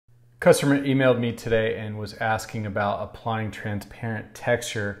Customer emailed me today and was asking about applying transparent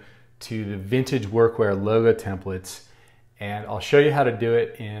texture to the vintage workwear logo templates. And I'll show you how to do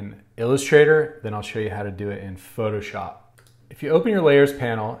it in Illustrator, then I'll show you how to do it in Photoshop. If you open your layers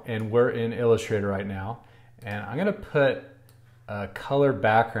panel, and we're in Illustrator right now, and I'm gonna put a color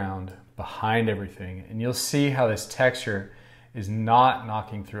background behind everything, and you'll see how this texture is not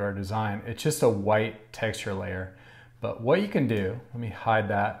knocking through our design. It's just a white texture layer. But what you can do, let me hide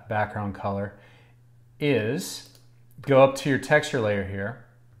that background color, is go up to your texture layer here,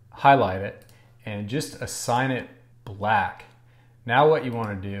 highlight it, and just assign it black. Now what you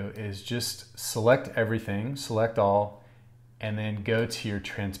want to do is just select everything, select all, and then go to your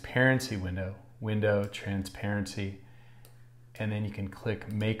transparency window, Window, Transparency, and then you can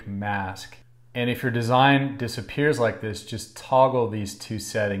click Make Mask. And if your design disappears like this, just toggle these two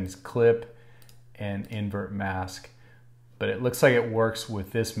settings, Clip and Invert Mask. But it looks like it works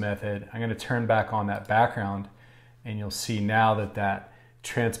with this method. I'm going to turn back on that background, and you'll see now that that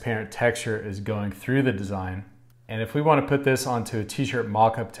transparent texture is going through the design. And if we want to put this onto a t-shirt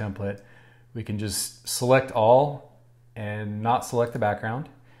mock-up template, we can just select all and not select the background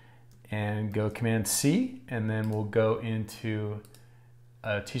and go Command C, and then we'll go into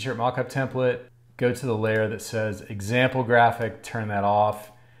a t-shirt mock-up template, go to the layer that says example graphic, turn that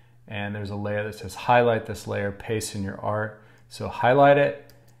off, and there's a layer that says highlight this layer, paste in your art. So highlight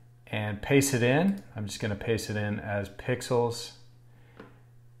it and paste it in. I'm just going to paste it in as pixels,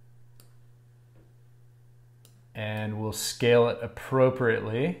 and we'll scale it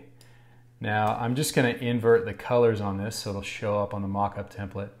appropriately. Now I'm just going to invert the colors on this so it'll show up on the mock-up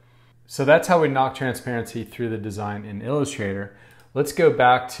template. So that's how we knock transparency through the design in Illustrator. Let's go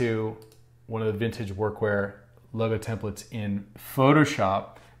back to one of the vintage workwear logo templates in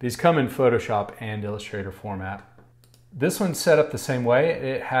Photoshop. These come in Photoshop and Illustrator format. This one's set up the same way.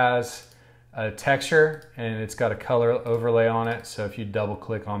 It has a texture and it's got a color overlay on it. So if you double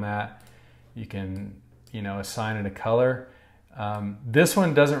click on that, you can, assign it a color. This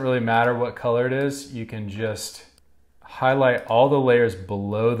one doesn't really matter what color it is. You can just highlight all the layers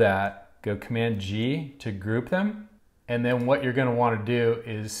below that, go Command G to group them. And then what you're gonna wanna do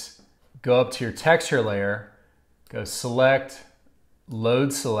is go up to your texture layer, go select,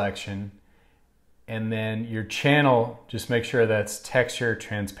 load selection, and then your channel, just make sure that's texture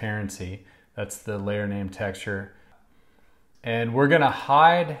transparency. That's the layer name texture. And we're gonna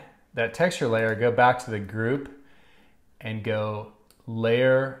hide that texture layer, go back to the group and go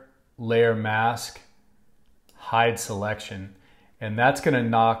layer, layer mask, hide selection. And that's gonna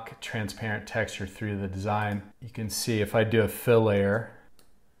knock transparent texture through the design. You can see if I do a fill layer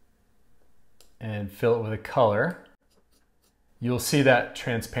and fill it with a color, you'll see that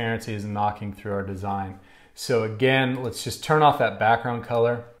transparency is knocking through our design. So again, let's just turn off that background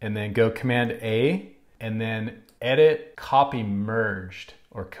color and then go Command A and then edit copy merged,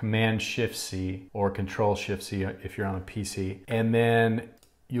 or Command Shift C or Control Shift C if you're on a PC. And then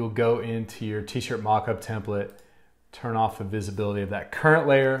you'll go into your t-shirt mockup template, turn off the visibility of that current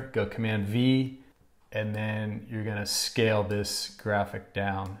layer, go Command V, and then you're gonna scale this graphic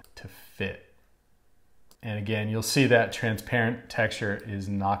down to fit. And again, you'll see that transparent texture is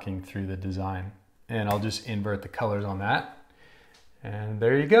knocking through the design. And I'll just invert the colors on that. And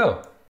there you go.